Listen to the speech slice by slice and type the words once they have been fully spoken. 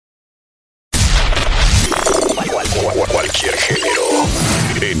cualquier género,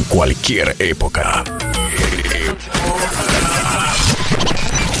 en cualquier época.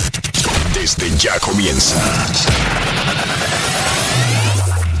 Desde ya comienza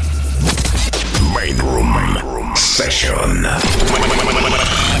Main Room Session.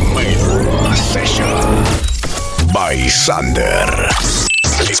 Main Room Session by Sander.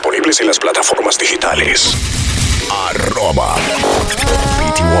 Disponibles en las plataformas digitales.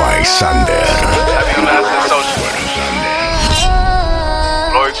 @PTY Sander.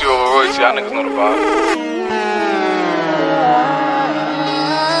 Loyalty over royalty, y'all niggas know the vibe.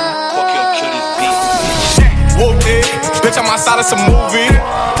 Fuck your kill this beat. Whooped it, bitch, I'm outside of some movie.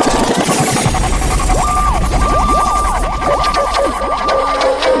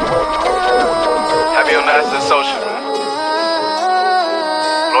 Have you on the asset social, man?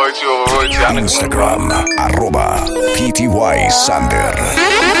 Loyalty over royalty, y'all niggas know the vibe. Instagram, @PTY Sander.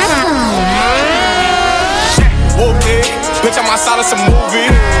 Whooped it, bitch, I'm outside of some movie.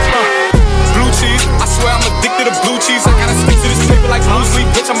 Blue cheese, I swear I'm addicted to blue cheese. I gotta stick to this paper like blue sleep.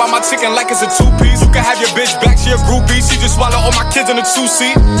 Bitch, I'm on my chicken like it's a two-piece. You can have your bitch back, she a groupie. She just swallow all my kids in a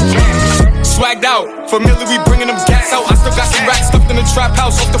two-seat. Swagged out, familiar, we bringing them gas out. I still got some racks stuffed in the trap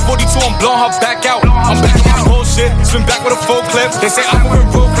house. Off the 42, I'm blowing her back out. I'm back on my bullshit, spin back with a full clip. They say I'm moving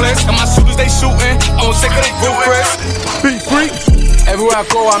ruthless, and my shooters they shooting. I won't take it a roof, Chris. Be free. Everywhere I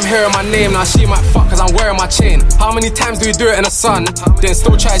go, I'm hearing my name. Now she might fuck cause I'm wearing my chain. How many times do we do it in the sun? Then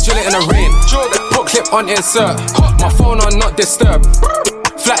still try to drill it in the rain. Put clip on insert. My phone on not disturb.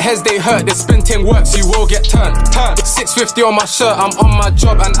 Flatheads they hurt, this spin thing works, you will get turned. 650 on my shirt, I'm on my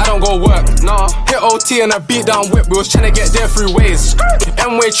job and I don't go work. Nah, hit OT and a beat down whip, we was trying to get there through ways.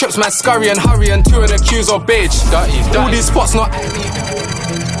 M-way trips, man, scurry and hurry, and two of the queues or beige. All these spots not.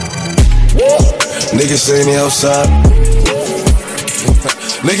 Niggas saying they outside.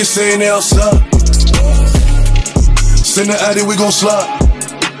 Niggas saying they outside. Send the addy, we gon' slide.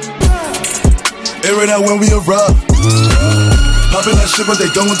 Air it out when we arrive. Poppin' that shit, but they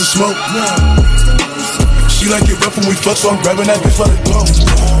done with the smoke. She like it rough when we fuck, so I'm grabbing that bitch by the throat.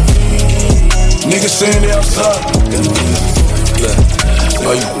 Niggas saying they outside.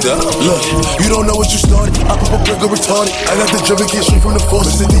 Are you dumb? Look, you don't know what you started. I pop a burger retarded. I got the driven kid straight from the force.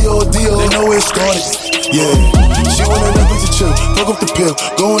 It's a D.O.D.O. They know where it started. Yeah, she wanna Netflix to chill. Fuck up the pill,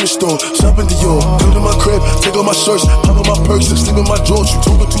 go in the store, shop in Dior. Come to my crib, take all my shirts, pop on my perks, and sleep in my drawers. You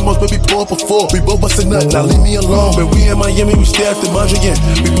talking too much, baby, pour up a four. We both bust a nut, now leave me alone. But we in Miami, we stay at the Mondrian.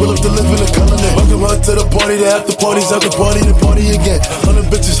 We pull up to live in the colony. Welcome run to the party, the after parties, after party, the party again. 100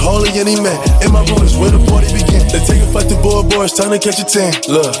 bitches, hardly any man. In my room is where the party begin. They take a fight to boy, it's time to catch a 10.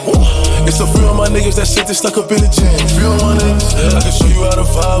 Look, it's a few of my niggas that shit they stuck up in the gym. Few of my niggas, I can show you how to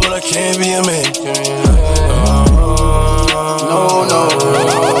vibe, but I can't be a man. No.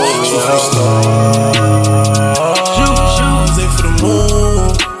 Shoot for stars. Shoot for the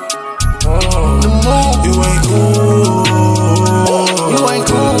moon. You ain't cool.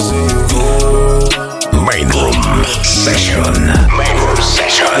 Main Room Session. Main Room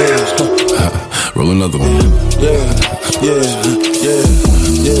Session. Roll another one. Yeah.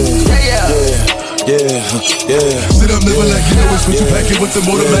 Sit up, never like you know it's what you packing with the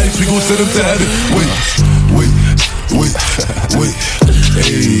automatics. We gon' send them to heaven. Wait.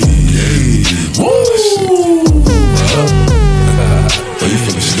 Hey. Woo! Oh, you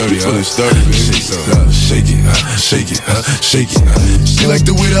feeling sturdy, baby. Shake it. She like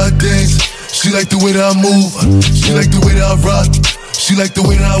the way that I dance. She like the way that I move. She like the way that I rock. She like the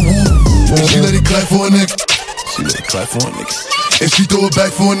way that I woo. And she let it clap for a nigga. And she throw it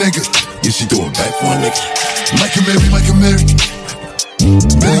back for a nigga. Yeah, she throw it back for a nigga. Mike and Mary.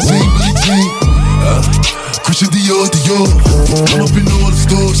 Billie Jean. Christian Dior. I'm up in all the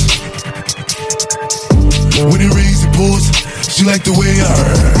stores. When it rains, it pours. She like the way I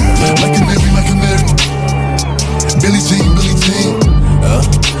Mike and Mary. Billie Jean.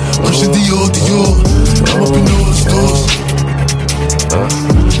 Christian Dior. I'm up in all the stores.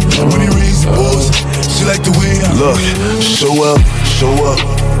 When it rains, it pours. She like the way I look. Show up.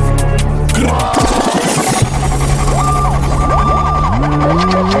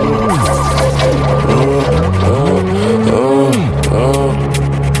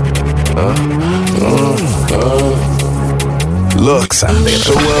 Look, Sander.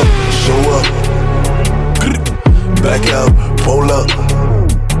 Show up. Back out, pull up.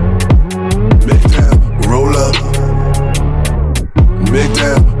 Big down, roll up. Big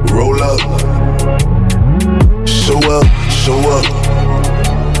down, roll up. Show up.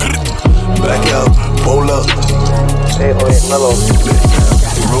 Back out, pull up. Hey, mellow.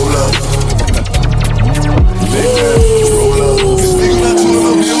 Roll up. Big down, roll up. This nigga not too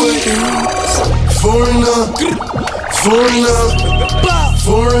long away. Foreigner. Foreigner,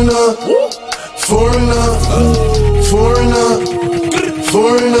 foreigner, foreigner, foreigner,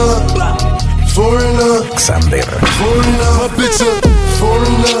 foreigner, foreigner, Xander. Foreigner, my bitch a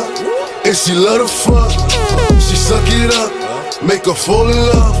foreigner, and she love to fuck. She suck it up, make her fall in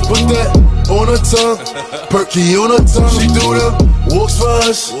love. Put that on her tongue, perky on her tongue. She do the walks for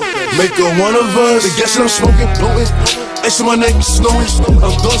us, make her one of us. The gas that I'm smoking, blowing, ice on my neck, snowing.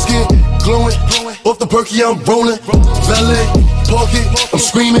 I'm dark skin, glowing. Off the perky, I'm rolling. Valet, park it, I'm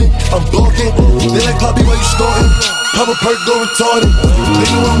screaming, I'm blocking. They like Poppy, why you starting? Pop a perk, go retarded. They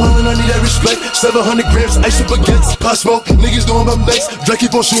know I'm wildin', I need that respect. 700 grams, ice up against. Pot smoke, niggas doing my best. Drake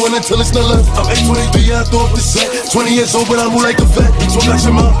keep on shooting until it's not left. I'm 823, yeah, I throw up the set. 20 years old, but I move like a vet. So got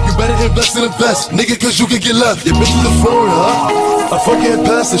your mouth, you better invest in a vest. Nigga, cause you can get left. Your bitch is a foreigner, huh? I fucking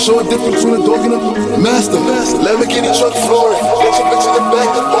pass it, show a difference between a dog and a master. Lamborghini truck flooring. Get your bitch in the back,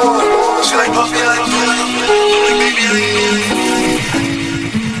 the boring. She like Puffy, I like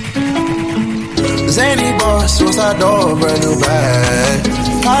Zany boss, suicide door, brand new bag.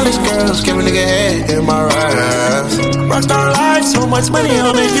 College girls, give a nigga head in my raps. Rockstar life, so much money,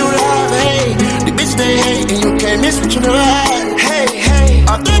 I'll make you laugh. Hey, the bitch they hate, and you can't miss what you never had. Hey, hey,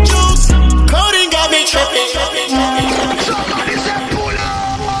 off the juice, coding got me tripping.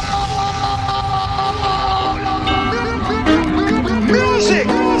 Music.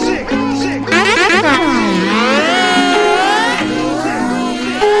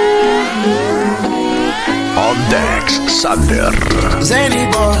 On decks, Xander. Zany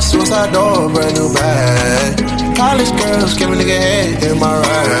boss, suicide door, brand new bag. College girls, give a nigga head in my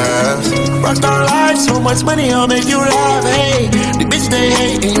raps. Rockstar life, so much money, I'll make you laugh. Hey, the bitch they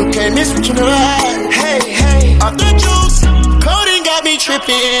hate, and you can't miss what you never had. Hey, hey, off the juice, coding got me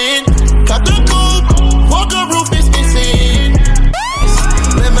tripping. Cut the coupe, Walker roof is missing.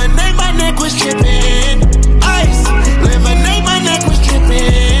 Lemonade, my neck was tripping. Ice, lemonade, my neck was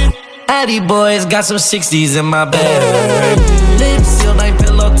tripping. Addy boys got some 60s in my bag. Lips sealed like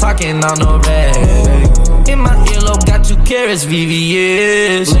pillow talking on no rag. In my earlobe got 2 carats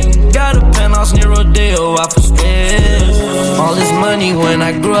VVS. Got a penthouse near Rodeo out for stress. All this money when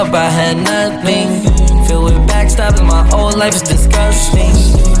I grew up I had nothing. Filled with backstabbing, my whole life is disgusting.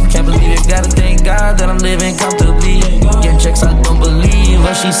 Can't believe it, gotta thank God that I'm living comfortably. Get checks I don't believe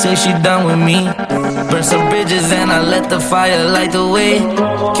when she say she done with me. Burn some bridges and I let the fire light the way.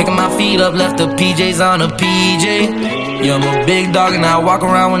 Kicking my feet up, left the PJs on a PJ. Yeah, I'm a big dog and I walk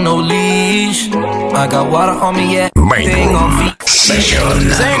around with no leash. I got water on me, yeah, thing on feet. Session.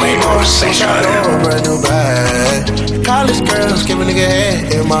 Main Room Session. Brand new bag. College girls, give a nigga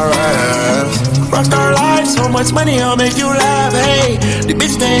head in my raps. Rockstar life, so much money, I'll make you laugh. Hey, the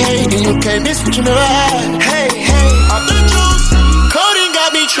bitch they hate, and you can't miss what you never had. Hey, hey, off the juice, coding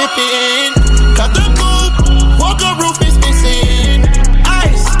got me tripping. Cut the coupe, Walker roof is missing.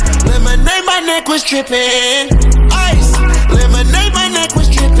 Ice, lemonade, my neck was tripping. Ice, lemonade, my neck was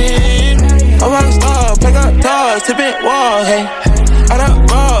tripping. I'm a rockstar, pick up dogs, tipping walls, hey. I done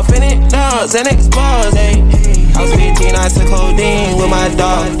raw, finish dogs, and explores, hey. I was 15, I took codeine with my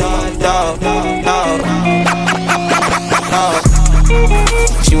dog.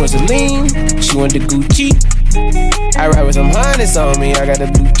 She wants to lean, she want the Gucci. I ride with some hundreds on me, I got the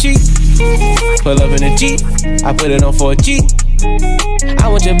blue cheek. Pull up in a Jeep, I put it on 4G. I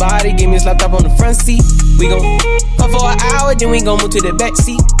want your body, give me a slap up on the front seat. We gon' fuck for an hour, then we gon' move to the back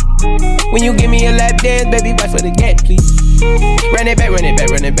seat. When you give me a lap dance, baby, fight for the gap, please. Run it back, run it back,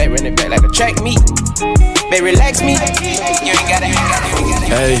 run it back, run it back like a track meet. Baby, relax me. You ain't got it.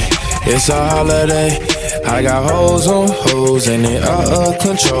 Hey, it's a holiday. I got hoes on hoes and they out of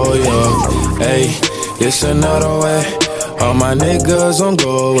control, yeah. Hey, it's another way. All my niggas on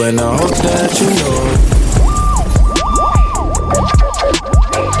go and I hope that you know.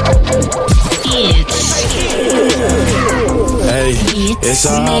 Hey, it's a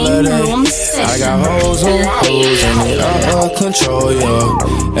holiday. I got hoes on hoes and they out of control, yeah.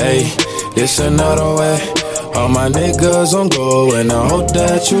 Hey, it's another way. All my niggas on go and I hope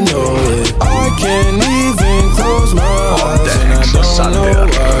that you know it. I can't even close my eyes and I don't know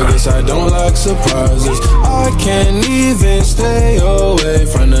why. Guess I don't like surprises. I can't even stay away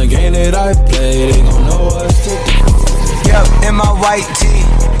from the game that I play. They gon' know what to do. Yep, in my white tee.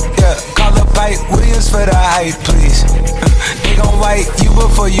 Yeah, call up Ike Williams for the hype, please. They gon' wipe you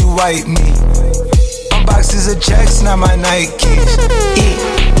before you wipe me. My boxes of checks, not my Nikes.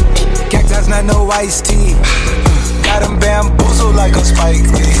 Cactus, not no iced tea. Got them bamboozled like a Spike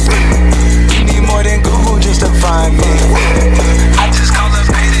Lee. You need more than Google just to find me. I just call up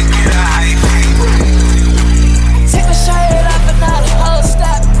Bay to get a hype. Take my shirt off and now the whole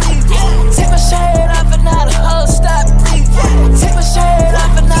stop, please. Take my shirt off and now the whole stop,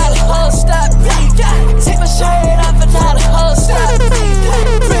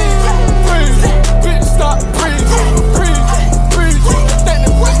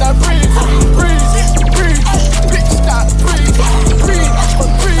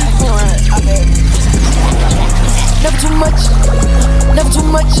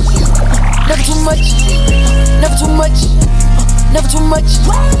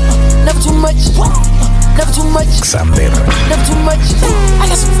 never too much. Never too much. Xander. Never too much. I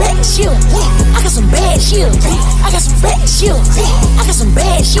got some bad shit. I got some bad shit. I got some bad shit. I got some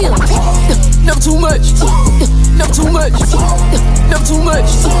bad shit. Never too much. Never too much. Never too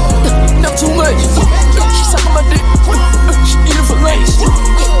much. Never too much. She sucking my dick. She eating for lunch.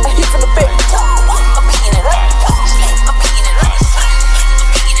 I hit from the back. I'm beating it up. I'm beating it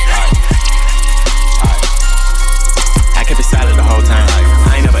up. I kept it solid the whole time.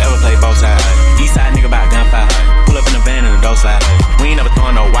 I ain't never ever played both sides. East side nigga about gunfire. Pull up in the van and the door slide. We ain't never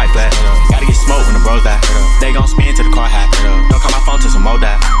throwing no white flag. Gotta get smoked when the bros die. They gon' spin till the car hot. Don't call my phone till some more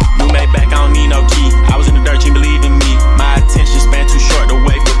die. New made back, I don't need no key. I was in the dirt, she believe in me. My attention span too short to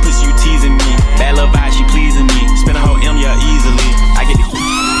wait for pussy, you teasing me. Bad little vibe, she pleasing me. Spend a whole M, yeah, easily. I get it.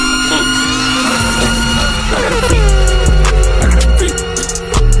 I got a freak.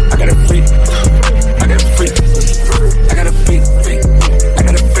 I got a freak. I got a freak. I got a freak. I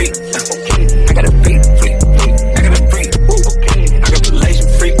got a freak. I got a freak. I got a freak. I got a freak. I got Malaysian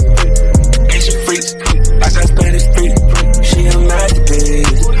freak. Asian freaks. I got Spanish freak. She a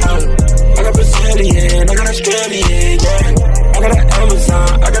masterpiece. I got Brazilian. I got Australian. Yeah. I got an Amazon.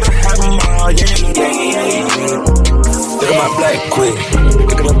 I gotta have them all. Yeah. Look at my black queen.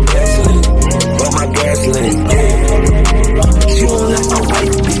 Look at my gasoline. Roll my gasoline. Yeah. She won't let my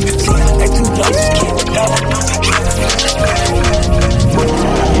wife be. Like two places can't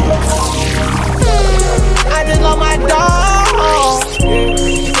I just love my dog.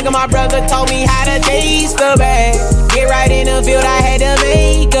 Nigga, my brother told me how to taste the bag. Get right in the field, I had to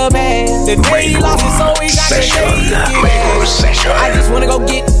make a bag. The day he lost his soul, he got to take it back. I just wanna go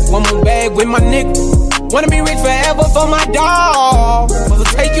get one more bag with my nigga. Wanna be rich forever for my dog. Will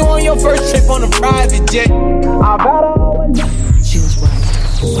take you on your first trip on a private jet. I better always. She was right.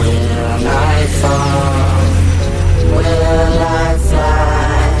 Will I fall? Will I fly?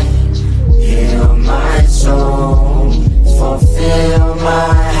 Heal my soul, fulfill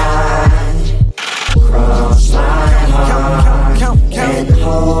my high, cross my heart, and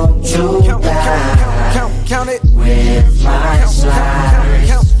hold you back. Count it. With my slide,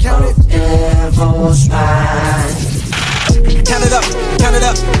 of devil's mind. Count it up, count it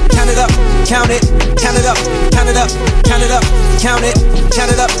up, count it up, count it, count it up, count it up, count it up, count it,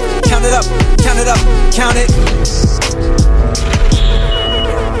 count it up, count it up, count it up, count it.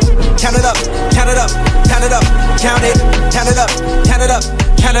 Count it up, count it up, count it up, count it, count it up, count it up,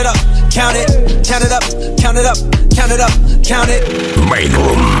 count it up, count it, count it up, count it up, count it up, count it. Main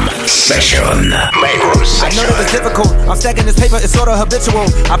Room Session. Main Room Session. I know that it's difficult. I'm stacking this paper, it's sorta habitual.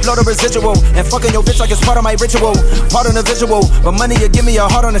 I blow the residual and fucking your bitch like it's part of my ritual. Part of the visual, but money you give me a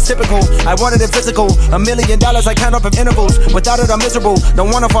heart on the typical. I wanted it physical. $1 million I count up in intervals. Without it I'm miserable.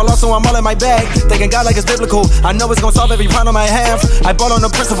 Don't wanna fall off, so I'm all in my bag. Thinking God like it's biblical. I know it's gonna solve every problem I have. I ball on the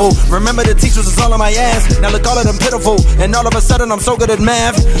principle. Remember the teachers is all on my ass. Now look all of them pitiful. And all of a sudden I'm so good at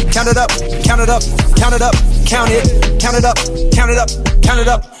math. Count it up, count it up, count it up, count it, count it up, count it up, count it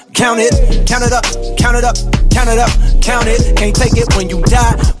up, count it, count it up, count it up, count it up, count it. Can't take it when you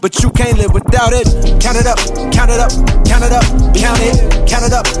die, but you can't live without it. Count it up, count it up, count it up, count it, count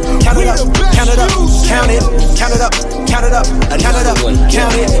it up, count it up, count it up, count it, count it up, count it up, count it up,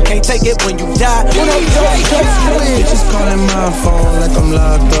 count it. Can't take it when you die. Bitches calling my phone like I'm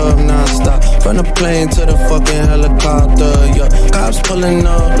locked up non-stop. From the plane to the fucking helicopter, yeah. Cops pulling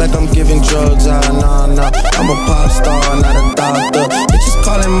up like I'm giving drugs, nah. I'm a pop star, not a doctor. Bitches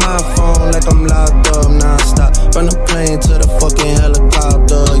calling my phone like I'm locked up non-stop. From the plane to the fucking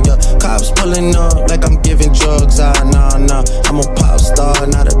helicopter, yeah. Cops pulling up like I'm giving drugs, nah. I'm a pop star,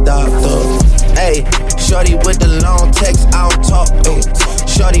 not a doctor. Hey, shorty with the long text, I don't talk.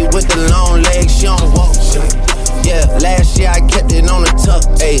 Shorty with the long legs, she don't walk. Yeah, last year I kept it on the tuck.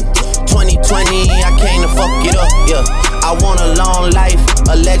 Ayy, 2020 I came to fuck it up. Yeah, I want a long life,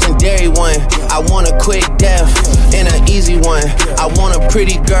 a legendary one. I want a quick death and an easy one. I want a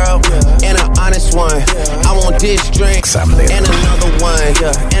pretty girl and an honest one. I want this drink and another one.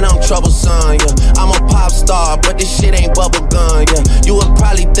 Yeah, and I'm troublesome. Yeah, I'm a pop star, but this shit ain't bubble gum. Yeah, you would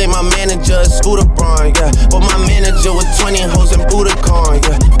probably think my manager is Scooter Braun. Yeah, but my manager with 20 hoes and Budokan.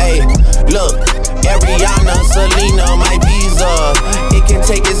 Yeah, ayy, look. Ariana, Selena, my visa. It can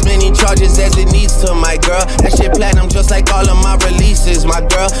take as many charges as it needs to, my girl. That shit platinum just like all of my releases, my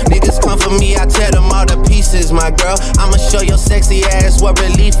girl. Niggas come for me, I tear them all to pieces, my girl. I'ma show your sexy ass what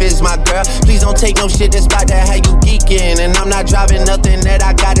relief is, my girl. Please don't take no shit that's about to have you geeking. And I'm not driving nothing that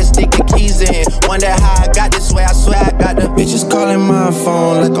I gotta stick the keys in. Wonder how I got this way, I swear I got the bitches calling my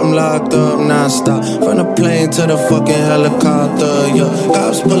phone like I'm locked up non-stop. From the plane to the fucking helicopter, yeah.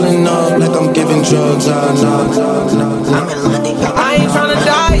 Cops pulling up like I'm giving drugs, nah. I ain't tryna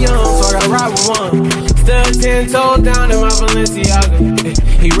Balenciaga.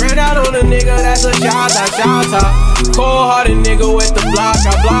 He ran out on a nigga, that's a shout out. Cold-hearted nigga with the block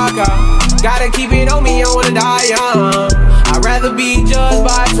out. Gotta keep it on me, I wanna die young. I'd rather be judged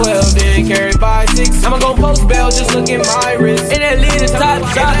by 12 than carried by 6. I'ma go post bail, just look at my wrist. And that lid is top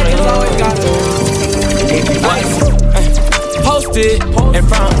shot, it's always got posted in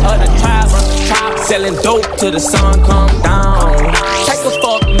front of the trap, selling dope till the sun come down. Take a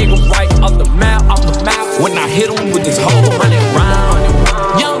fuck nigga right off the map. When I hit him with this whole 100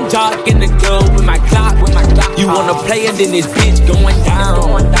 round. Young jock in the club with my Glock. You wanna play and then this bitch going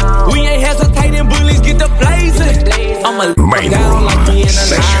down. We ain't hesitating, bullies get the blazing. I'ma Main down like we in a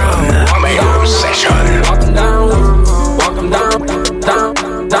session. Main room session. Walk 'em down, down.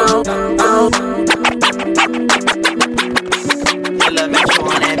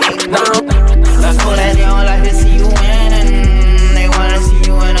 That's cool that they don't like to see you winning. They wanna see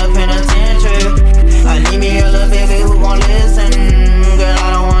you in a penitentiary. I need me a little baby who gon' listen. Girl, I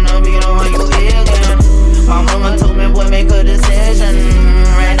don't wanna be the one you ignorant. My mama told me, boy, make a decision.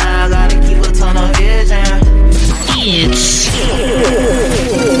 Right now I gotta keep a ton of vision.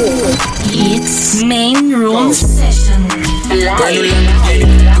 It's main room session.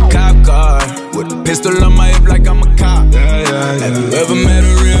 Cop car with a pistol on my hip like I'm a cop. Have you ever met a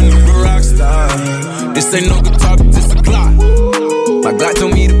real nigga rock star? This ain't no guitar, this a clock. My God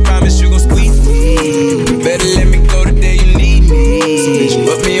told me to promise you gon' squeeze me. You better let me go the day you need me. So bitch,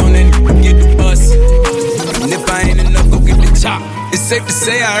 put me on that get the bus. And if I ain't enough, go get the chop. It's safe to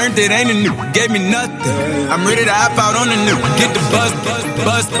say I earned it, ain't a nigga gave me nothing. I'm ready to hop out on the nigga, get the bus.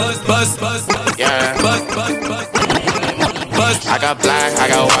 Yeah. I got black, I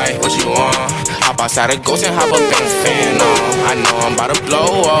got white, what you want? Hop outside a ghost and hop up in the fan on. I know I'm about to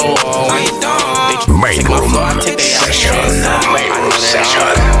blow, when you done. Main room session. Main room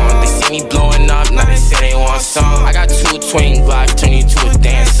session. They see me blowing up, now they say they want some. I got 2 twin blocks, turn you to a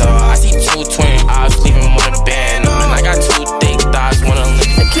dancer. I see 2 twin eyes, leaving one a band on. And I got 2 thick thighs, wanna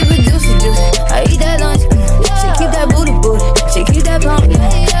live. I keep it juicy. I eat that lunch. She keep that booty. She keep that pump.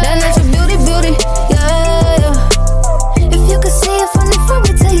 That natural beauty. Yeah. If you could see it from the front,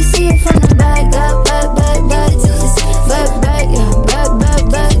 wait till you see it from the back. Back.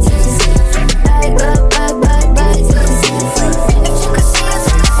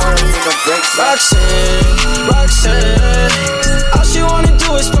 Roxanne, all she wanna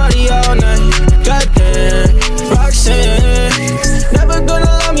do is party all night. Goddamn, Roxanne, never gonna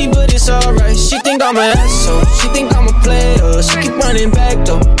love me, but it's alright. She think I'm an asshole, she think I'm a player. She keep running back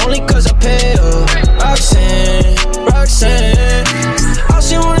though, only cause I pay her. Roxanne, all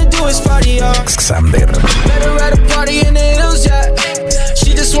she wanna do is party all night. Met her at a party in the hills, yeah.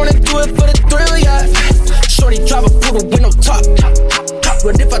 She just wanna do it for the thrill, yeah. Shorty drive a poodle with no top.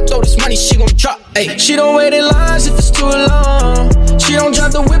 But if I throw this money, she gon' drop. Ay. She don't wait in lines if it's too long. She don't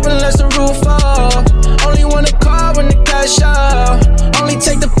drive the whip unless the roof fall. Only wanna call when the cash out. Only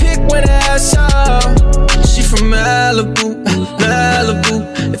take the pic when the ass out. She from Malibu.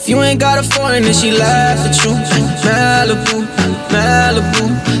 If you ain't got a foreign, then she laugh at you.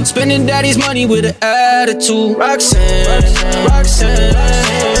 Malibu. Spending daddy's money with an attitude. Roxanne.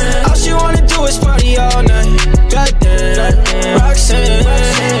 All she wanna do is party all night. Goddamn, Roxanne.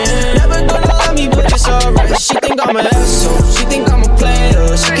 Never gonna love me, but it's alright. She think I'm an asshole, she think I'm a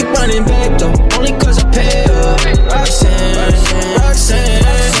player. She keep running back though, only cause I pay her. Roxanne.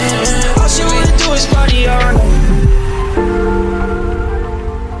 All she wanna do is party all night.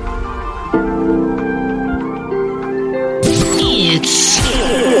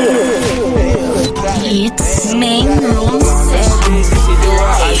 It's main room session.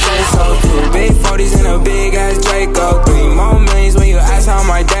 I say so too. Big 40s and a big ass Draco. 3 more millions when you ask how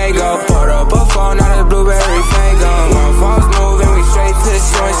my day go. Put up a phone, not a blueberry fango. One phone's moving, we straight to the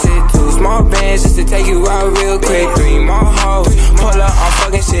joint shit. 2 small bands just to take you out real quick. 3 more hoes, pull up on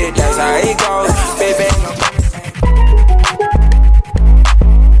fucking shit. That's how it goes, baby.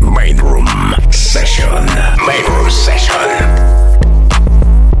 Main room session. Main room session.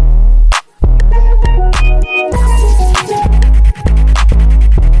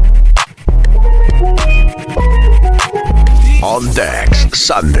 On deck,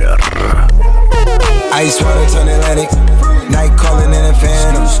 Sander. Ice water turn Atlantic. Night calling in a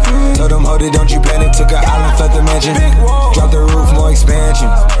phantom. Told them, hold it, don't you panic. Took an island, left the mansion. Drop the roof, more expansion.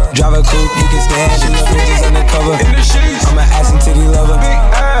 Drive a coupe, you can stand it. No bitches undercover. I'm an ass and titty lover.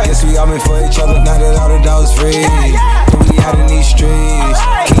 Guess we all meant for each other. Now that all the dogs free. But we out in these streets.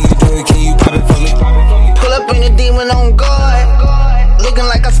 Can you do it? Can you pop it for me? Pull up in the demon on guard. Looking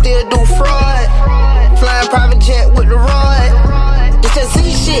like I still do fraud. Flying private jet with the rod. It's that Z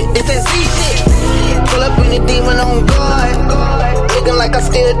shit. Pull up in the demon on guard.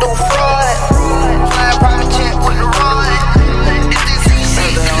 nigga do fraud. Flying private jet with the rod.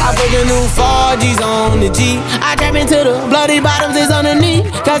 I put the new 4G's on the G. I trap into the bloody bottoms is underneath.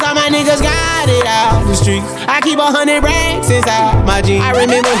 Cause all my niggas got it out the streets. I keep 100 racks inside my jeans. I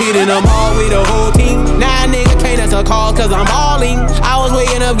remember hitting them all with the whole team. Now a nigga can't answer calls cause I'm balling. I was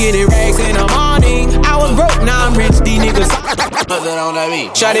waking up getting racks in the morning. I was broke, now I'm rich, these niggas.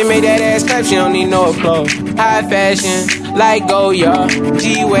 Shawty made that ass clap, she don't need no applause. High fashion, like Goya,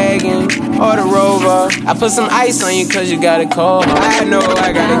 G-Wagon, or the Rover. I put some ice on you cause you got it cold. I know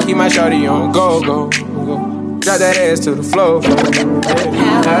I gotta keep my shawty on go, go, go. Drop that ass to the floor.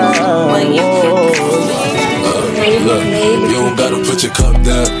 Look, you don't gotta put your cup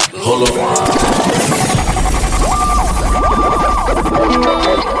down. Hold on.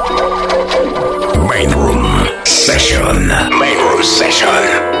 Main Room Session. Main Room Session.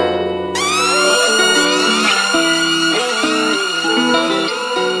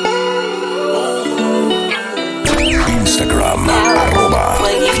 Instagram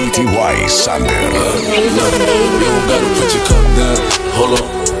 @PTY Sander. You don't gotta put your cup down. Hold on,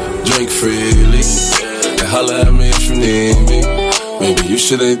 drink freely. And holla at me if you need me. Maybe you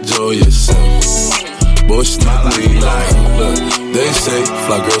should enjoy yourself. Boy, stop me like. Look, they say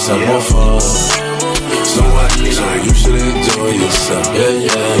fly girls have more fun. So you should enjoy yourself. Yeah,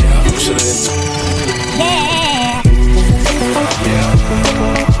 you should enjoy.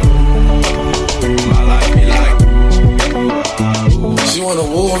 She wanna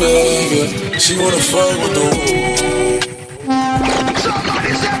woo me, she wanna fuck with the woo.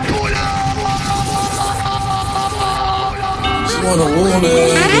 She wanna woo me,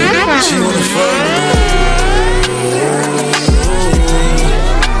 she wanna fuck with the woo.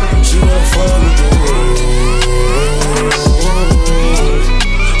 She wanna fuck with the woo.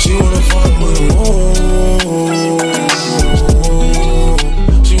 She wanna fuck with the woo.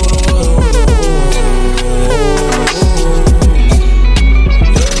 She wanna fuck with the woo.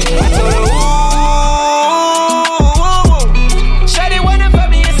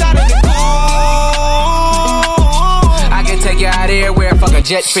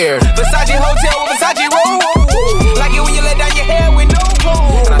 Jet fare, Versace hotel with Versace room. Like it when you let down your hair with no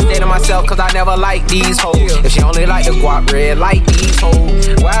clothes. And I stay to myself cause I never like these hoes. If she only like the guap red, like these hoes.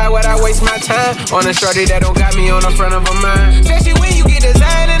 Why would I waste my time on a shorty that don't got me on the front of her mind? Especially when you get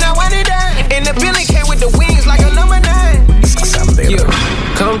designed and I want it done. And the Billy came with the wings like a number 9. Yeah,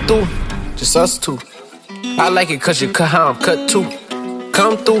 come through, just us two. I like it cause you cut how I'm cut too.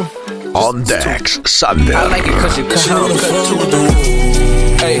 Come through. On deck, Sander. I like it cause you cut how I'm cut too.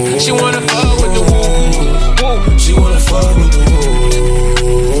 Hey, she wanna fuck with the woo. She wanna fuck with the woo.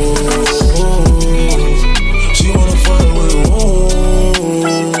 She wanna fuck with the woo.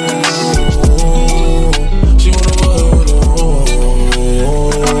 She wanna fuck with the woo.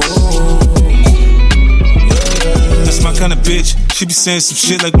 That's my kind of bitch. She be saying some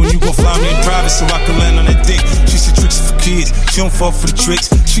shit like when you gon' fly me in private so I can land on that dick. She said tricks for kids. She don't fall for the tricks.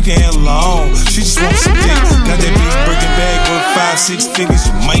 She can handle her own. She just wants some dick. Got that big Birkin bag worth 5-6 figures.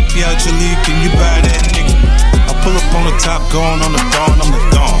 You might be out your league. Can you buy that nigga? I pull up on the top, going on the dawn. I'm the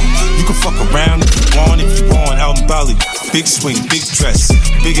dawn. You can fuck around if you want. Out in Bali, big swing, big dress,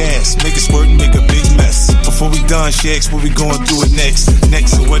 big ass, make it squirt, make a big mess. Before we done, she asked what we gon' do it next.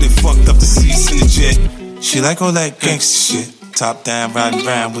 Next to where they fucked up the seats in the jet. She like all that gangsta shit. Top down, riding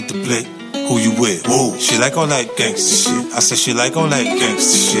around with the blick. Who you with? Whoa. She like all that gangsta shit. I said she like all that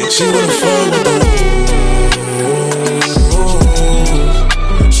gangsta shit. She wanna fuck with the woo.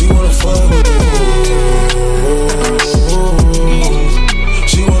 She wanna fuck with the woo.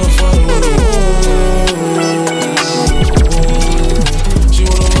 She wanna fuck with the woo. She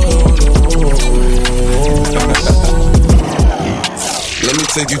wanna fuck with the woo. Let me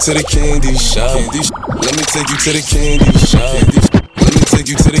take you to the candy shop. Let me take you to the candy shop. Let me take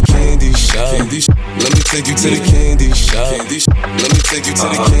you to the candy shop. Let me take you to the candy shop. Let me take you to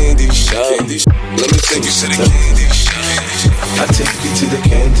the candy shop. Let me take you to the candy shop. I take you to the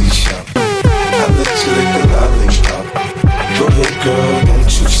candy shop. I let you lick the lollipop. Go ahead, girl, don't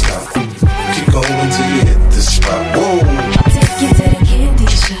you stop. Keep going till you hit the spot. Whoa. I take you to the candy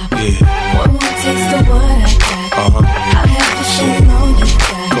shop. Yeah. One more taste of what I got. I'll have to shame on you.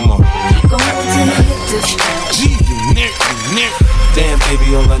 Come on. Keep going till you hit the spot. Damn,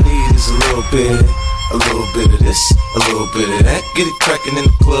 baby, all I need is a little bit of this, a little bit of that. Get it crackin' in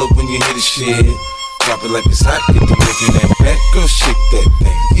the club when you hear the shit. Drop it like it's hot, get the making that back. Girl, shake that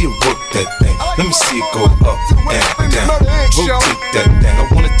thing, yeah, work that thing. Let me see it go up, down, rotate that thing. I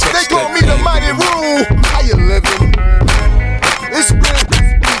wanna touch that thing. They call me the mighty rule. How you living? It's real,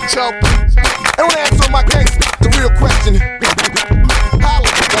 Joe. I wanna ask all my gangsters the real question.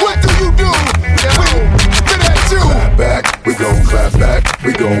 Holla.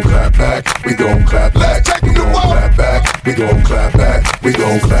 gon' clap back, we gon' clap back, we gon' clap back, we gon' clap back, we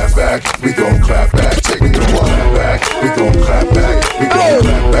gon' clap back, we gon' clap back, taking the one back, we gon' clap back, we gon'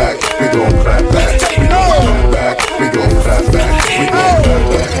 clap back, we gon' clap back, we gon' clap back, we gon' clap back, we gon' clap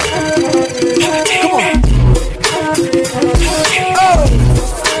back. Come on.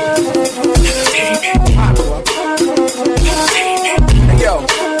 Hey yo,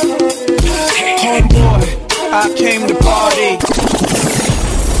 homeboy, I came to party.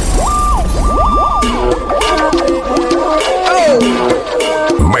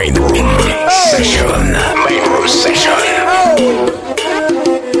 Main Room Session. Main Room Session.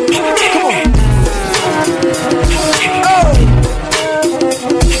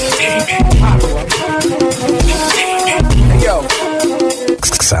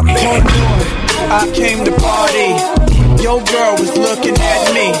 I came to party. Your girl was looking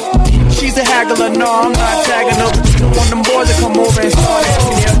at me. She's a haggler, no, I'm not tagging her. Want them boys to come over and start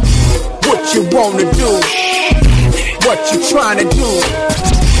asking you what you wanna do, what you trying to do,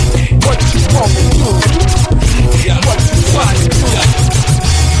 what you wanna do, what you trying to do.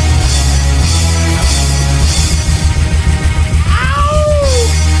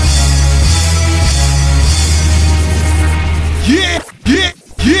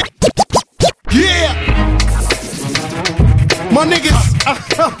 My niggas,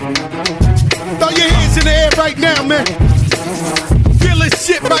 throw your hands in the air right now, man. Feel this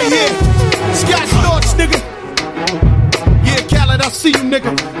shit right here. Scott Storch, nigga. Yeah, Khaled, I see you,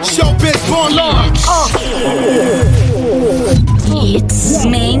 nigga. Showbiz, born large. It's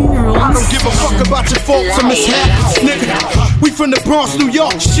Main Room. I don't give a fuck about your faults or mishaps, nigga. We from the Bronx, New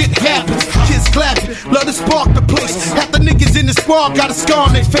York, shit happens. Kids clapping, love to spark the place. Half the niggas in the squad got a scar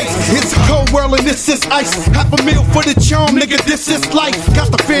on their face. It's a cold world and this is ice. Half a meal for the charm, nigga, this is life.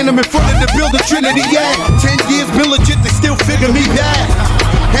 Got the Phantom in front of the building, Trinity, yeah. 10 years been legit, they still figure me bad.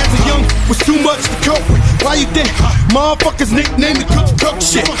 As a young, was too much to cope with. Why you think motherfuckers nicknamed me cook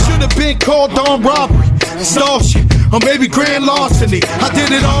shit? Should've been called on robbery, stall shit, or maybe grand larceny. I did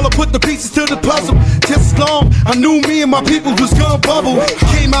it all, I put the pieces to the puzzle. Just as long, I knew me and my people was gonna bubble.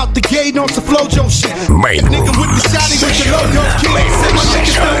 Came out the gate on some Flojo shit. Main Nigga with the shotty with the logo kid. Said my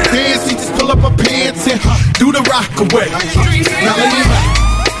niggas don't dance, he just pull up my pants and do the rock away. Now lean back,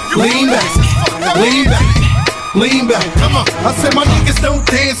 lean back, lean back. Lean back, come on. I said my niggas don't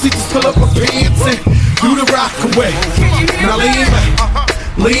dance, he just pull up my pants and do the rock away. Now lean back,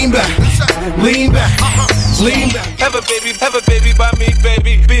 lean back, lean back, lean back. Have a baby by me,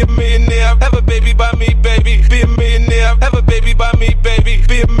 baby. Be a millionaire. Have a baby by me, baby. Be a millionaire. Have a baby by me, baby.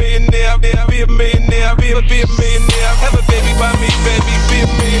 Be a millionaire. Be a millionaire. Be a millionaire. Have a baby by me, baby. Be a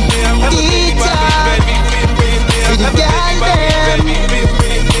millionaire. Have a baby by me, baby. Be a millionaire. Have a baby by me,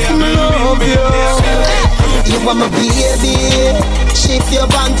 baby. Be a millionaire. You want my baby, shift your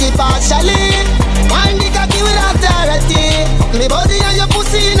panty partially. Mind the cocky with authority. Me body and your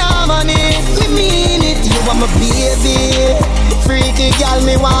pussy in harmony. Me mean it. You want my baby, freaky girl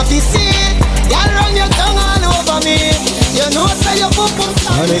me want to see. Girl run your tongue all over me. You know say your pum pum.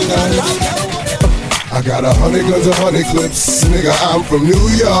 I got 100 guns and 100 clips, nigga, I'm from New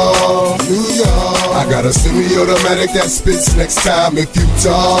York, New York. I got a semi-automatic that spits next time if you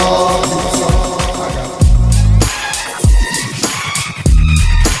talk.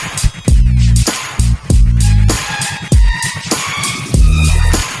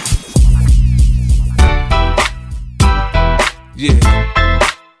 Yeah.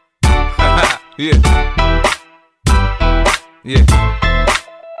 Yeah. Yeah.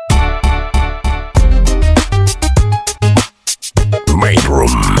 Main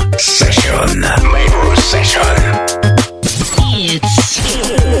Room Session. Main Room Session.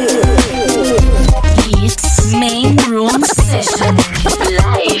 It's Main Room Session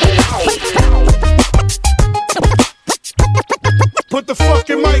live. Put the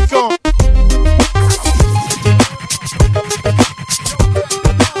fucking mic on.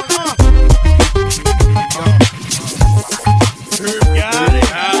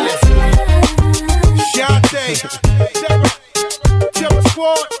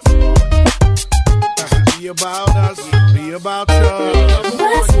 Be about us, be about you.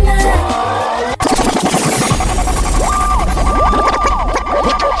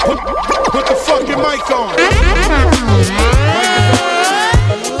 Put the fucking mic on.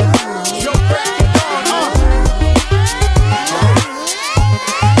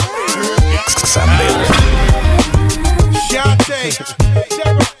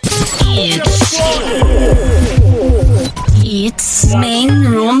 It's Main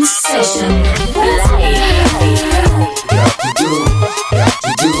Room Session live. Got to do it.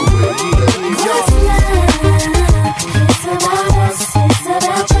 It's about us, it's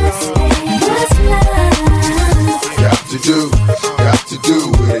about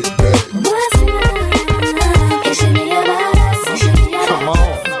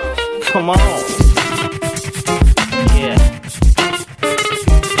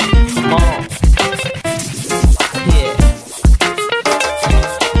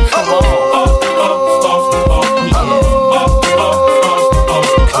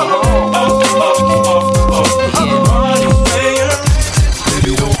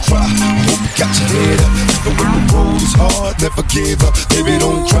give up. Baby,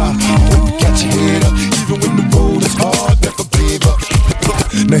 don't cry. Don't catch your head up. Even when the road is hard, never give up.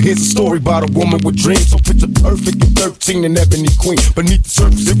 Now here's a story about a woman with dreams. So picture perfect at 13 and ebony queen. Beneath the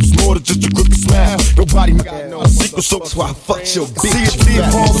surface, it was more than just a crooked smile. Nobody got a secret, so that's why I fucked your bitch. See a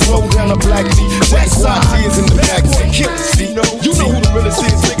ball slow down a black tee. Westside tears in the back. Kill it, see. You know who the realest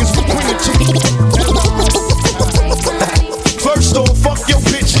is, niggas for Queen of Cheese. First off, fuck your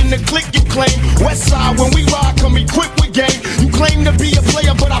bitch in the clique you claim. Westside, when we ride, come equipped with game. You claim to be a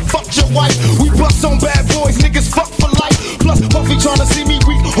player, but I fucked your wife. We bust on bad boys, niggas fuck for life. Plus, Puffy tryna see me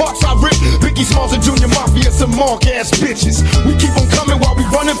weak, hearts I rip. Biggie Smalls and Junior Mafia, some mark ass bitches. We keep on coming while we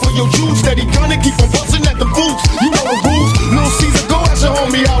running for your juice. Steady gunning, keep on busting at the boots. You know the rules. Little Caesar, go ask your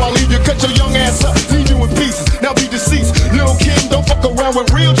homie how I leave you. Cut your young ass up, leave you in pieces. Now be deceased. Lil' Kim, don't fuck around with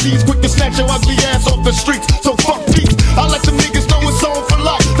real G's. Quick to snatch your ugly ass off the streets. So fuck peace. I let them niggas know it's on for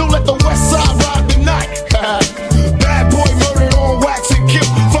life. Don't let the West Side ride the night. Bad boy murdered on wax and kill.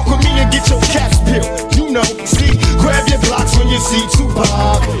 Fuck with me and get your caps peeled. You know, see, grab your blocks when you see Tupac.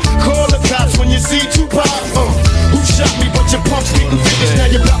 Call the cops when you see Tupac. Who shot me? But your pumps getting finished. Now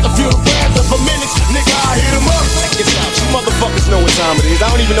you're about to feel the wrath of a menace. Nigga, I hit him up. Check this out. You motherfuckers know what time it is.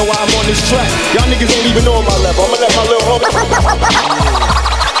 I don't even know why I'm on this track. Y'all niggas don't even know my level. I'ma let my little homie.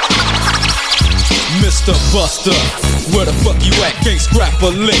 Mr. Buster, where the fuck you at? Can't scrap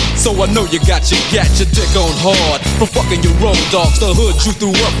a lick, so I know you got your dick on hard. From fucking your road dogs, the hood you threw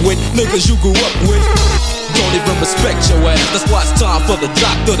up with, niggas you grew up with. Don't even respect your ass, that's why it's time for the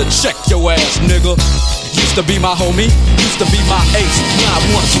doctor to check your ass, nigga. Used to be my homie, used to be my ace, now I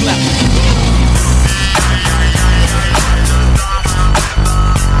wanna slap you.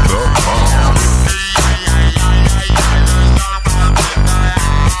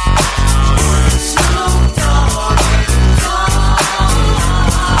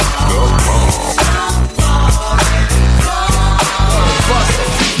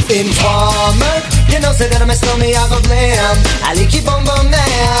 Informer, you know say that I'm a snowman, I go blam. Ali keep on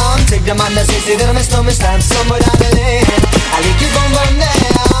down. Take the man that say that I'm a snowman, stamp somewhere down the lane. Ali keep on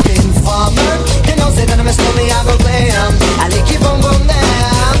down. Informer, you know say that I'm a snowman, I go blam. Ali keep on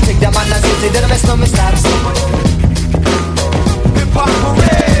down. Take the man that say that I'm a snowman, stamp somewhere. Hip hop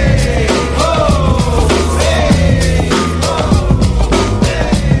hooray! Oh, hey, oh,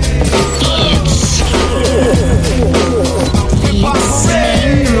 hey. It's hip hop hooray!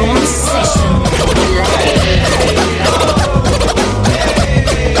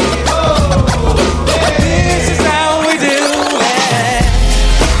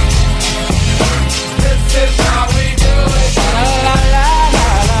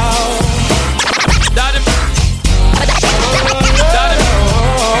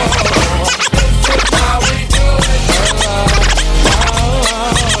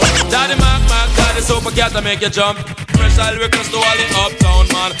 Got to make you jump. Special request to all the uptown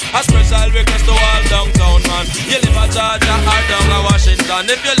man. A special request to all downtown man. You live at Georgia or down at Washington.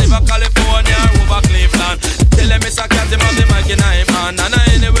 If you live at California or over Cleveland, tell them Mr. Cat him on the mic in him man. And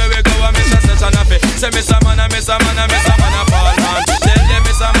anywhere we go, I miss a session of it. Say Mr. Man, I miss a man, I miss a man, a ball man. Tell them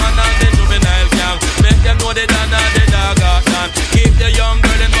Mr. Man and the juvenile gang. Make them know the dan and the dog out done. Keep the young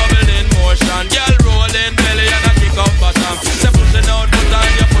girl in bubble in motion. Girl rolling belly and a kick out bottom. Say pushing out foot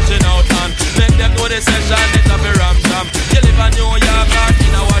and you're pushing out hand. Make them know the session, it's a be ram jam. You live in New York or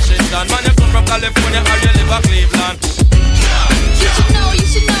in a Washington. Man, you come from California or you live in Cleveland. You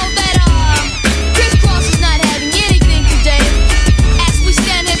should know that Chris Cross is not having anything today. As we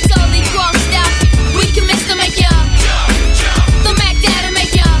stand here totally crossed out, we commence to make ya the Mac Daddy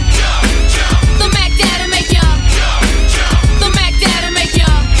make ya the Mac Daddy make ya the Mac Daddy make ya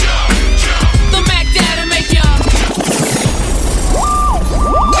the Mac Daddy make ya.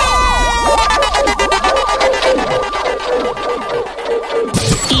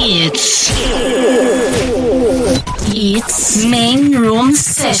 It's Main Room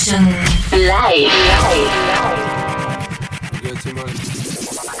Session live.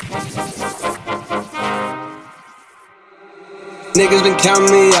 Niggas been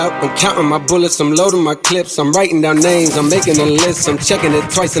counting me out. I'm counting my bullets, I'm loading my clips. I'm writing down names, I'm making a list. I'm checking it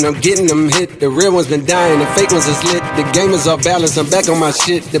twice and I'm getting them hit. The real ones been dying, the fake ones is lit. The game is off balance, I'm back on my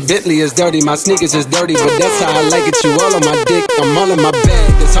shit. The Bentley is dirty, my sneakers is dirty, but that's how I like it. You all on my dick, I'm all in my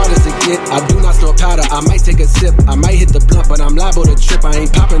bag, as hard as it yet. I do not store powder, I might take a sip. I might hit the blunt, but I'm liable to trip. I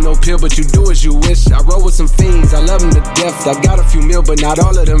ain't popping no pill, but you do as you wish. I roll with some fiends, I love them to death. I got a few mil, but not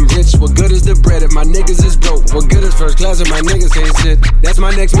all of them rich. What good is the bread if my niggas is broke? What good is first class if my niggas ain't shit? That's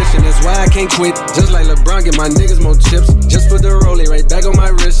my next mission, that's why I can't quit. Just like LeBron, get my niggas more chips. Just put the rollie right back on my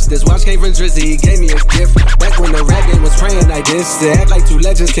wrist. This watch came from Drizzy, he gave me a gift. Back when the rap game was praying like this. To act like two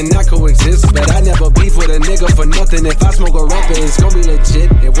legends cannot coexist. But I never beef with a nigga for nothing. If I smoke a rapper, it's gon' be legit.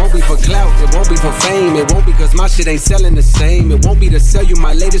 It won't be for clout, it won't be for fame. It won't be cause my shit ain't selling the same. It won't be to sell you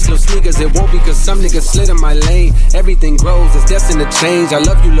my latest little sneakers. It won't be cause some niggas slid in my lane. Everything grows, it's destined to change. I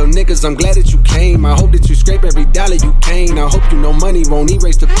love you little niggas, I'm glad that you came. I hope that you scrape every dollar you came. I hope you know money won't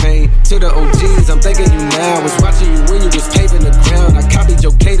erase the pain. To the OGs, I'm thanking you now. Was watching you when you was paving the ground. I copied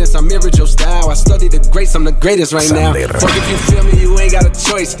your cadence, I mirrored your style. I studied the greats, I'm the greatest right now. Fuck if you feel me, you ain't got a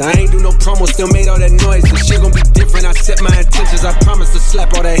choice. I ain't do no promo, still made all that noise. This shit gon' be different, I set my intentions. I promise to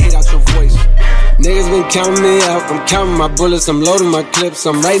slap all that hate out your voice. Niggas been counting me out, I'm counting my bullets, I'm loading my clips,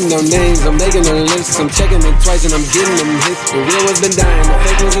 I'm writing down names, I'm making a list, I'm checking them twice and I'm getting them hits. The real ones been dying, the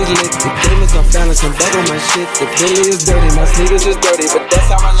fake ones is lit. The game is off balance, I'm back on my shit. The Billy is dirty, my sneakers is dirty, but that's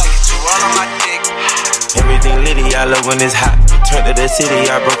how I like it, you all on my dick. Everything litty, I love when it's hot. Turned to the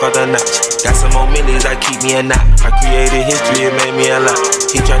city, I broke out the notch. Got some more millies, I keep me a knot. I created history, it made me a lot.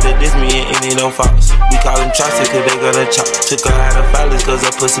 He tried to diss me and it don't false. We call him Chaucer cause they gonna chop. Took her out of violence cause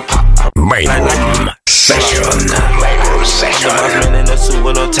her pussy pop. Mayroom Session. Mayroom Session. Man in a suit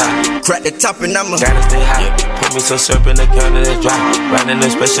with no tie. Crack the top and I'ma gotta stay high. Put me some syrup in the counter that's dry. Riding a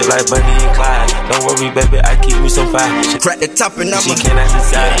special like Bunny and Clyde. Don't worry baby, I keep me some fire. Crack the top and I'ma she cannot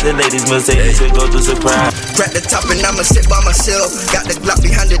decide. The ladies Mercedes will go to surprise. Crack the top and I'ma sit by myself. Got the Glock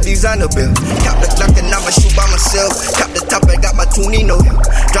behind the designer bill. Cop the Glock and I'ma shoot by myself. Cop the top, I got my Tunino.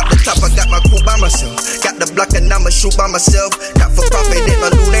 Drop the top, I got my crew by myself. Got the block and I'ma shoot by myself. Got for profit, ain't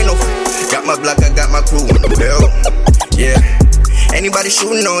my loot, ain't no free. Got my block, I got my crew. Yeah. Anybody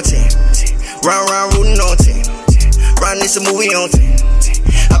shooting on 10. Round, rooting on 10. Round this a movie on 10.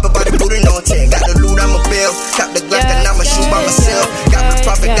 Up about the booty on 10. Got the loot, I'm a bill. Cop the Glock and I'ma shoot by myself. Got the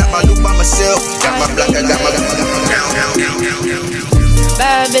profit, got my loot by myself. Got my block, I got my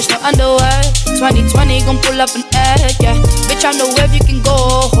Bad bitch, no underwear. 2020 gon' pull up an egg, yeah. Bitch, I know where you can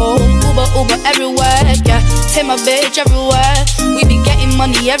go home. Uber everywhere, yeah. Take my bitch everywhere. We be getting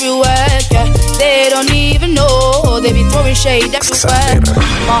money everywhere, yeah. They don't even know. They be throwing shade everywhere.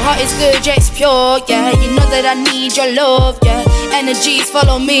 My heart is good, yeah, it's pure, yeah. You know that I need your love, yeah. Energies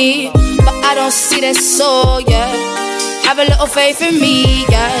follow me, but I don't see that soul, yeah. Have a little faith in me,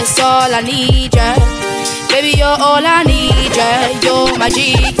 yeah. It's all I need, yeah. Baby, you're all I need, yeah. You're my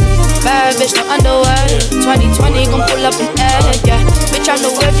G. Bad bitch, no underwear. 2020 gon' pull up an egg, yeah. Bitch, I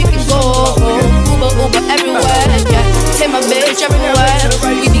know where you can go home. Uber everywhere, yeah. Take my bitch everywhere.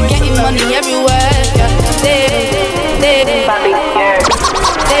 We be getting money everywhere, yeah.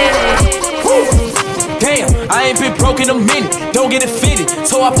 Damn, I ain't been broke in a minute. Don't get it fitted.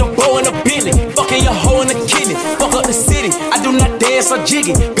 Toe off the bow in a Bentley. Fucking your hoe in the kidney. Fuck up the city. I do not dance or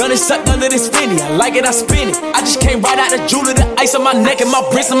jiggy. Gun is sucked under this finny. I like it, I spin it. I just came right out the jeweler. The ice on my neck and my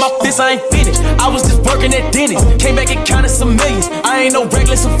wrist and my fist. I ain't finished. I was just working at Denny's. Came back and counted some millions. I ain't no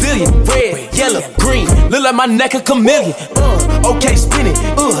regular civilian. Red, yellow, green. Look like my neck a chameleon. Okay, spin it.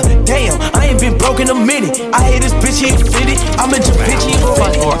 Damn, I ain't been broke in a minute. I hate this bitch, he ain't fitted. I'm in Japan, he ain't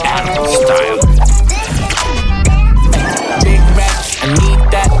fitted. Or animal style. I need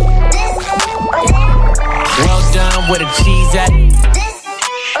that. Well done, where the cheese at?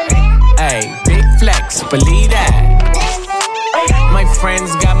 Hey, big flex, believe that. My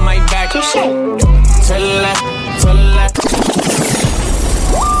friends got my back. To the left, to the left.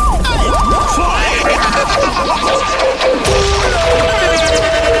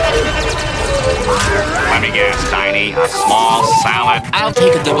 Let me guess, Tiny, a small salad. I'll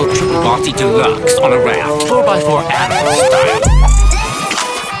take a double triple bossy deluxe on a raft, 4x4 animal style.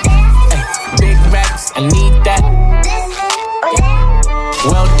 I need that.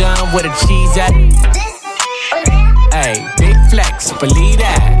 Well done, where the cheese at? Hey, big flex, believe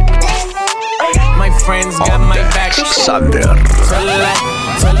that. My friends got my back. Sander. To the left,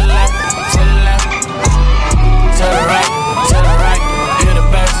 to the left, to the left. To the right, you're the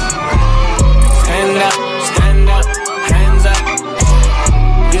best. Stand up, hands up.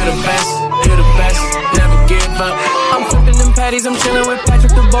 You're the best, never give up. I'm flipping them patties, I'm chilling with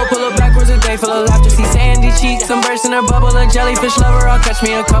Patrick the Bow. Pull up backwards a day full of laughter. See sandy cheeks, I'm bursting her bubble. A jellyfish lover, I'll catch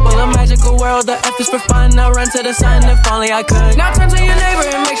me a couple. A magical world, the F is for fun. I'll run to the sun if only I could. Now turn to your neighbor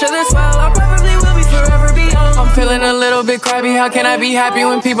and make sure this well. I probably will be forever beyond. I'm feeling a little bit crabby. How can I be happy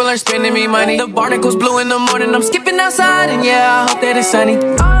when people are spending me money? The barnacle's blue in the morning. I'm skipping outside and yeah, I hope that it's sunny.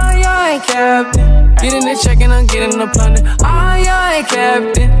 Oh yeah. ain't captain. Getting the check and I'm getting the plunder. I ain't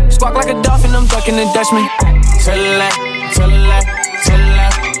captain. Squawk like a dolphin, I'm ducking the Dutchman. To the left, to the left, to the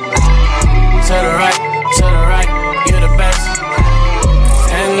left. To the right, you're the best.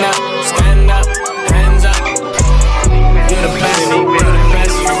 Stand up, hands up. You're the best, you're the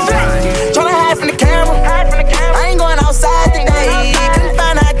best. Tryna hide from the camera. I ain't going outside today. Couldn't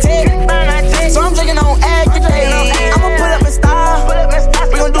find a tick. So I'm drinking on Activate. I'ma put up a style.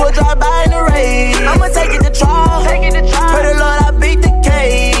 We gon' do a drive-by in the rain. I'ma take it to trial. Pray the Lord I beat the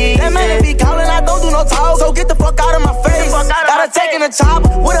case. That man be calling, I don't do no talk. So get the fuck out of my face. Gotta take in a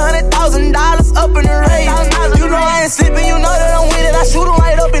chopper with $100,000 up in the race. You know I ain't sleeping, you know that I'm with it. I shoot him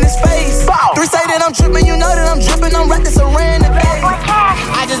right up in his face. 3 say that I'm tripping, you know that I'm dripping. I'm reckless around today.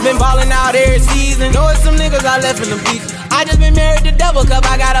 I just been ballin' out every season. Know it's some niggas I left in the beach. I just been married to double cup.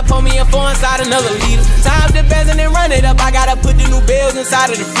 I gotta pour me a 4 inside another liter. Time to bend and then run it up. I gotta put the new bills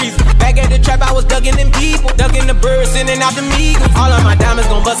inside of the freezer. Back at the trap, I was ducking them people. Ducking the birds, sending out the meagles. All of my diamonds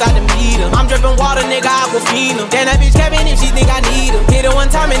gon' bust out the meter. I'm dripping water, nigga, Aquafina. Then that bitch Kevin if she think I need her. Hit her one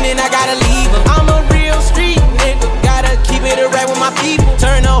time and then I gotta leave her. I'm a real street nigga. Gotta keep it a rap with my people.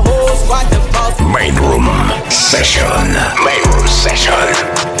 Turn the whole squad to boss. Main Room Session. Main Room Session.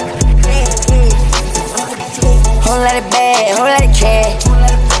 Whole lot of bad, whole lot of cash.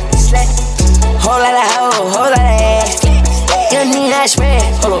 Whole lot of hoe, whole lot of ass. You don't need that spread,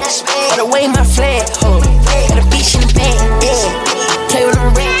 hold up. Gotta wave my flag, hold up. Got a beach in the bed, yeah. Play with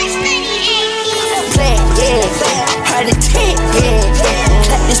them rings. Play, yeah. Hard to take, yeah.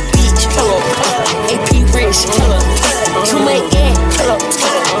 Clap this beach, hold up. AP wrist, hold up. Too late, yeah, hold up.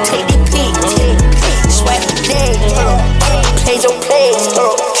 Take the beat, take. Swipe the day, hold up. Plays on plays,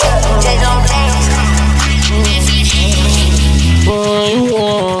 hold up. Days on days.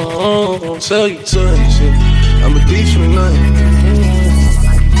 I'll tell you shit. I'm a thief from the night.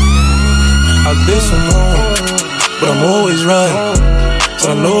 I've been so wrong, but I'm always right.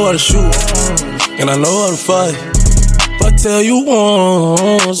 So I know how to shoot, and I know how to fight. If I tell you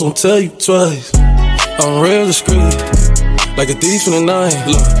once, I'll tell you twice. I'm real discreet, like a thief in the night.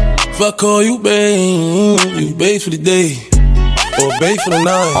 Look, if I call you babe, you babe for the day, or babe for the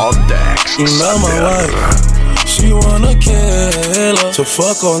night. All decks. You not my wife. She wanna kill her, so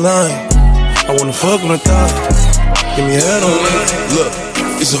fuck all night. I wanna fuck on the thigh. Give me head on it. Look,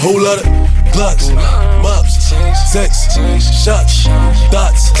 it's a whole lot of Glocks, mops, sex, shots,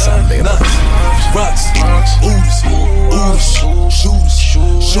 dots, knots, rocks, ooze,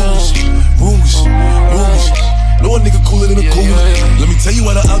 shoes, rumors. No one nigga cooler than a cooler. Let me tell you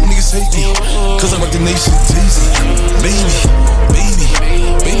why the out niggas hate me. Cause I rock the nation, tasty.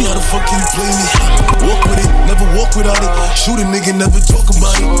 Baby, how the fuck can you play me? Walk with it, never walk without it. Shoot a nigga, never talk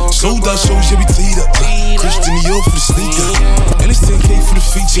about it. Sold out shows, yeah, we teed up. Christian Dior for the sneaker. And it's 10K for the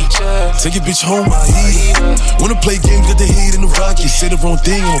feature. Take your bitch home, I heat her. Wanna play games, got the heat in the rocket. Say the wrong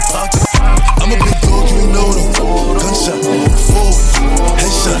thing on pocket. I'm a big dog, you know them. Gunshot, forward,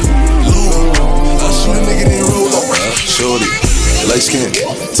 headshot, low. I shoot a nigga, then roll up. Shorty, light skin,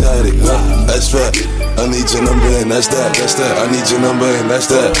 tatted, that's fat. I need your number and that's that. I need your number and that's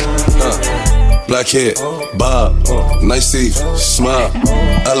that. Black hair, bob, nice teeth, smile.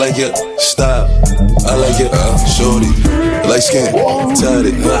 I like your style, I like it. Shorty, light skin,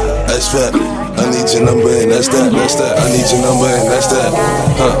 tatted, that's fat. I need your number and that's that. I need your number and that's that.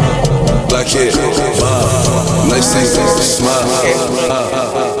 Black hair, bob, nice teeth, smile.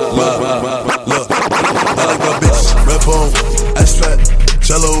 Look, I like my bitch, red bone, ass fat,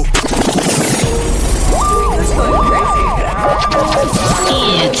 jello.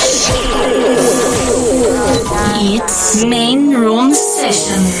 It's Main Room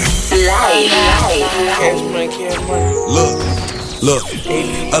Session live. Look,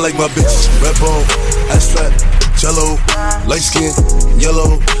 I like my bitch, red bone, ass fat, jello, light skin,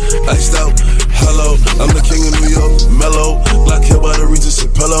 yellow, iced out, hello. I'm the king of New York, mellow, black hair by the Regis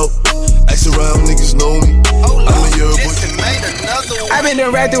and pillow. Ask around, niggas know me. I'm a year boy. I been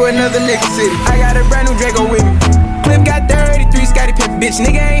done right through another nigga city. I got a brand new Draco with me. Clip got 33, Scotty Pippen, bitch.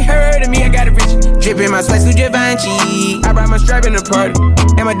 Nigga ain't heard of me, I got a rich. Drippin' my sweats through Givenchy. I brought my strap in the party.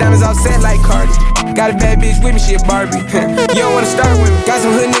 And my diamonds all set like Cardi. Got a bad bitch with me, she a Barbie. You don't wanna start with me. Got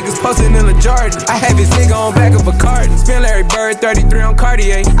some hood niggas posted in the Jordan. I have his nigga on back of a card. Spin Larry Bird, 33 on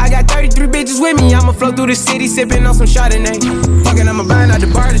Cartier. I got 33 bitches with me. I'ma flow through the city, sippin' on some Chardonnay. Fuckin', I'ma buying out the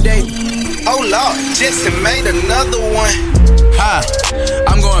bar today. Oh Lord, Jetson made another one. Hi,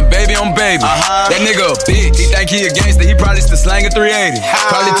 I'm going baby on baby. That nigga a bitch. He think he a gangster, he probably still slangin' 380.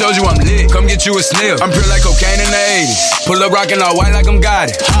 Probably told you I'm lit, come get you a sniff. I'm pure like cocaine in the 80s. Pull up rockin' all white like I'm got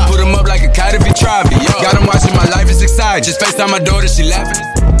it. Put him up like a kite if he try me. Got him watching my life, it's exciting. Just FaceTime my daughter, she laughing.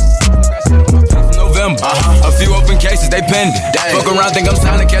 few open cases, they pending. Fuck around, think I'm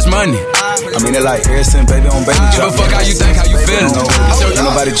trying to catch money. I mean, they like ever since baby on baby drop. Fuck how you think, how you feeling? Ain't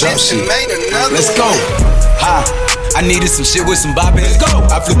nobody drop shit. Let's go. Ha. I needed some shit with some bop in it. Let's go.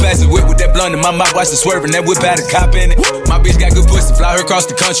 I flew past the whip with that blunt in my mouth, watched it swerving. That whip had a cop in it. My bitch got good pussy, fly her across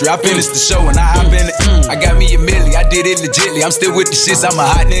the country. I finished the show and I hop in it. I got me a milli, I did it legitly. I'm still with the shits, I'm a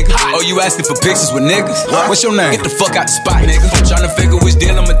hot nigga. Oh, you asking for pictures with niggas? What's your name? Get the fuck out the spot, nigga. Tryna figure which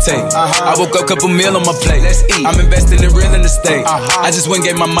deal I'ma take. I woke up, couple meal on my plate. Let's eat. I'm investing in real estate. I just went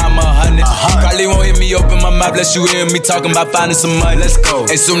and gave my mama 100. Probably won't hear me open my mouth, bless you hear me talking about finding some money. Let's go.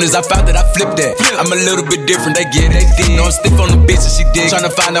 As soon as I found that, I flipped that. I'm a little bit different, they get it. No, I'm stiff on the bitch and she dig.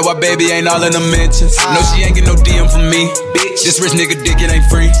 Tryna find out why baby ain't all in the mentions. No, she ain't get no DM from me. Bitch, this rich nigga dick, it ain't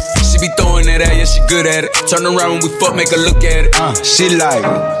free. She be throwing that at, yeah, she good at it. Turn around when we fuck, make her look at it. She like,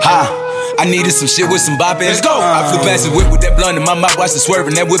 ha. I needed some shit with some bop in it. Let's go. I flew past the whip with that blunt in my mouth, watched it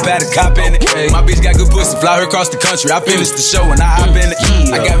swerving. That whip had a cop in it. My bitch got good pussy, fly her across the country. I finished the show and I hop in it.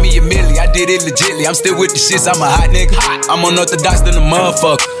 I got me a milli, I did it legitly. I'm still with the shits, I'm a hot nigga. I'm unorthodox than a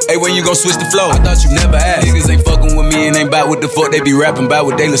motherfucker. Hey, when you gon' switch the flow? I thought you never asked. Niggas ain't fucking with me and ain't bout what the fuck they be rapping about,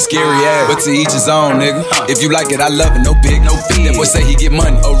 what they look scary ass. But to each his own, nigga. If you like it, I love it, no big, no fee. That boy say he get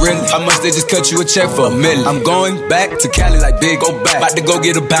money. Oh really? How much they just cut you a check for? $1 million. I'm going back to Cali like big, go back. About to go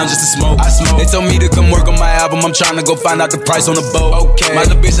get a pound just to smoke. I smoke. They told me to come work on my album, I'm tryna go find out the price on the boat. Okay. My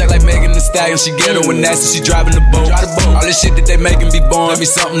little bitch act like Megan Thee Stallion, she get her when nasty, she driving the boat. All this shit that they making be born. Let me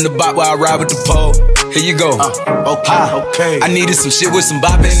something to bop while I ride with the pole. Here you go. Okay. I needed some shit with some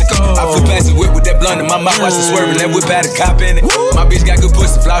bop in it. I flew past the whip with that blunt in my mouth, watched it swerving. That whip had a cop in it. My bitch got good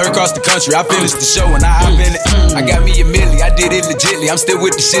pussy, fly her across the country. I finished the show and I hop in it. I got me a milli, I did it legitly. I'm still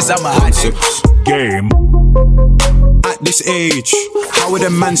with the shits, I'm a hot nigga. Game. At this age, how are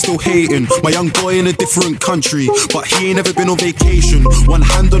them man still hating? My young boy in a different country, but he ain't ever been on vacation. One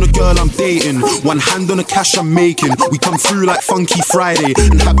hand on a girl I'm dating, one hand on the cash I'm making. We come through like Funky Friday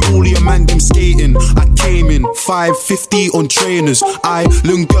and have all your man them skating. I came in 550 on trainers.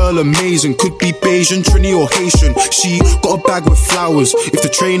 Island girl amazing, could be Bayesian, Trini or Haitian. She got a bag with flowers. If the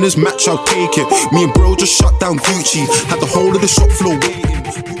trainers match, I'll take it. Me and bro just shut down Gucci, had the whole of the shop floor waiting.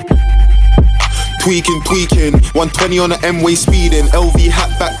 Tweaking, 120 on the M-way speeding. LV hat,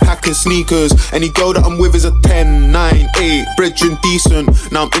 backpack and sneakers. Any girl that I'm with is a 10, 9, 8, brethren decent.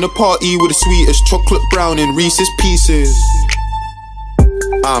 Now I'm in a party with the sweetest chocolate brown in Reese's Pieces.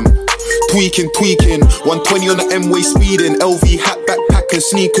 I'm tweaking, 120 on the M-way speeding. LV hat, backpack and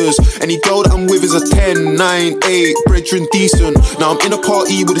sneakers. Any girl that I'm with is a 10, 9, 8, brethren decent. Now I'm in a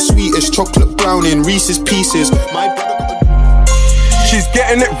party with the sweetest chocolate brown in Reese's Pieces. She's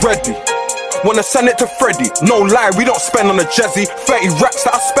getting it ready. Wanna send it to Freddy. No lie, we don't spend on the jazzy. 30 racks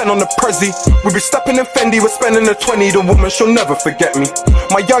that I spend on the Prezi. We be stepping in Fendi, we're spending the 20. The woman, she'll never forget me.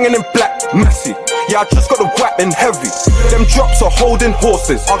 My youngin' in black, messy. Yeah, I just got the whap in heavy. Them drops are holding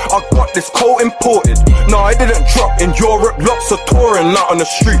horses. I got this coat imported. No, I didn't drop in Europe. Lots of touring out on the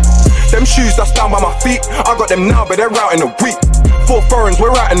street. Them shoes that's down by my feet, I got them now, but they're out in a week. 4 foreigns, we're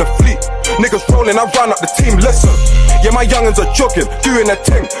out in the fleet. Niggas rolling, I run up the team, listen. Yeah, my youngins are jogging, doing a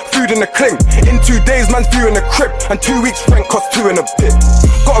ting, food in the cling. In 2 days, man's viewing the crib, and 2 weeks rent cost 2 and a bit.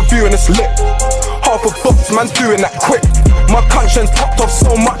 Got a view in this lip, half a box, man's doing that quick. My conscience popped off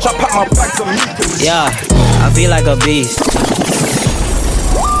so much, I packed my bags and moved. Yeah, I feel like a beast.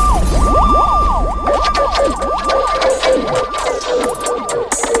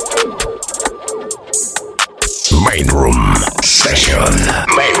 Main Room Session.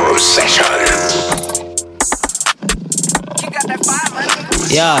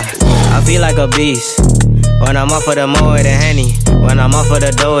 Yeah, I feel like a beast. When I'm off of the Moet and Henny, when I'm off of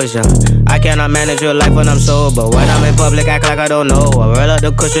the Doja, I cannot manage your life when I'm sober. When I'm in public, act like I don't know. I roll up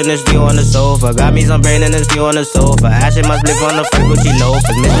the cushion, this view on the sofa. Got me some brain in this view on the sofa. Ashing my slip on the front Gucci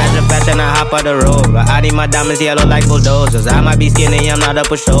loafers. Mismatch fashion, I hop out the rover. I need my diamonds yellow like bulldozers. I might be skinny, I'm not a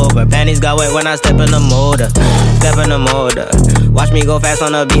pushover. Panties got wet when I step in the motor. Step in the motor. Watch me go fast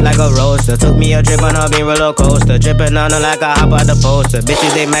on the beat like a roaster. Took me a trip on a bean roller coaster. Dripping on her like I hop out the poster.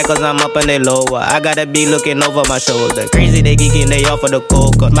 Bitches, they mad cause I'm up and they lower. I gotta be looking over my shoulder. Crazy, they geeking, they off of the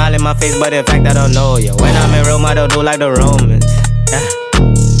coca. Smile in my face, but in fact I don't know you. When I'm in Rome, I don't do like the Romans.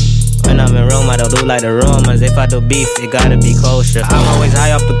 When I'm in Rome, I don't do like the Romans. If I do beef, it gotta be kosher. I'm always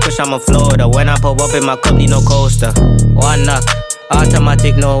high off the push, I'm a Florida. When I pop up in my cup, need no coaster. One knock,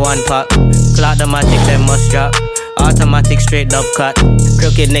 automatic, no one pop. Cloud-o-matic, then must drop. Automatic, straight up cut.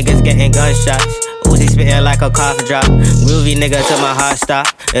 Crooked niggas getting gunshots. Uzi spitting like a cough drop. Groovy nigga till my heart stop.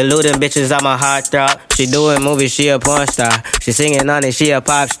 Eluding bitches, I'm a heartthrob. She doing movies, she a porn star. She singing on it, she a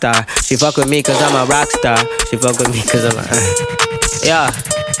pop star. She fuck with me cause I'm a rock star. She fuck with me cause I'm a... Yeah,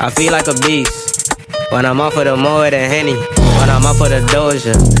 I feel like a beast. When I'm off of the more than Henny. When I'm off of the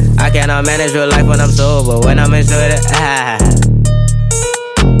Doja. I cannot manage real life when I'm sober. When I'm into it,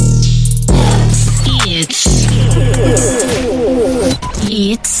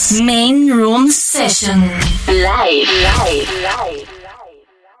 It's Main Room Session. Live.